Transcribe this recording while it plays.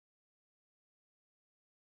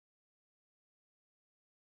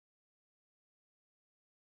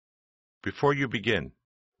Before you begin,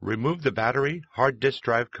 remove the battery, hard disk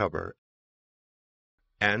drive cover,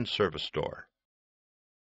 and service door.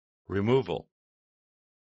 Removal.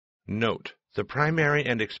 Note: the primary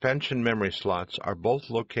and expansion memory slots are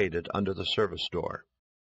both located under the service door.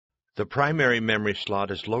 The primary memory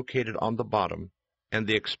slot is located on the bottom, and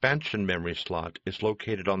the expansion memory slot is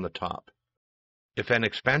located on the top. If an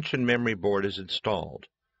expansion memory board is installed,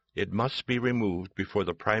 it must be removed before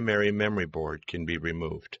the primary memory board can be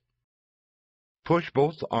removed. Push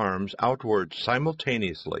both arms outward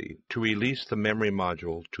simultaneously to release the memory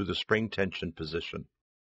module to the spring tension position.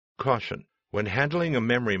 Caution: when handling a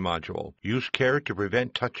memory module, use care to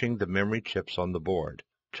prevent touching the memory chips on the board.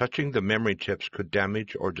 Touching the memory chips could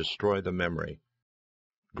damage or destroy the memory.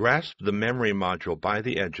 Grasp the memory module by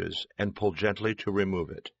the edges and pull gently to remove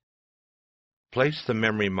it. Place the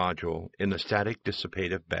memory module in a static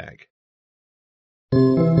dissipative bag.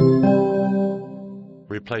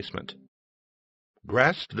 Replacement.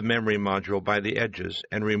 Grasp the memory module by the edges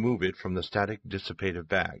and remove it from the static dissipative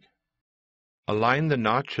bag. Align the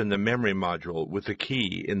notch in the memory module with the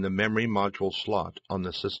key in the memory module slot on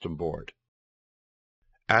the system board.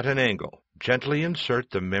 At an angle, gently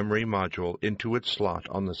insert the memory module into its slot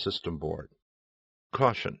on the system board.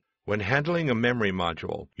 Caution: when handling a memory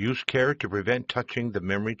module, use care to prevent touching the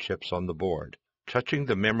memory chips on the board. Touching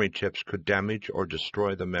the memory chips could damage or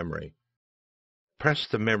destroy the memory. Press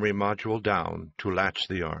the memory module down to latch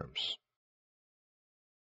the arms.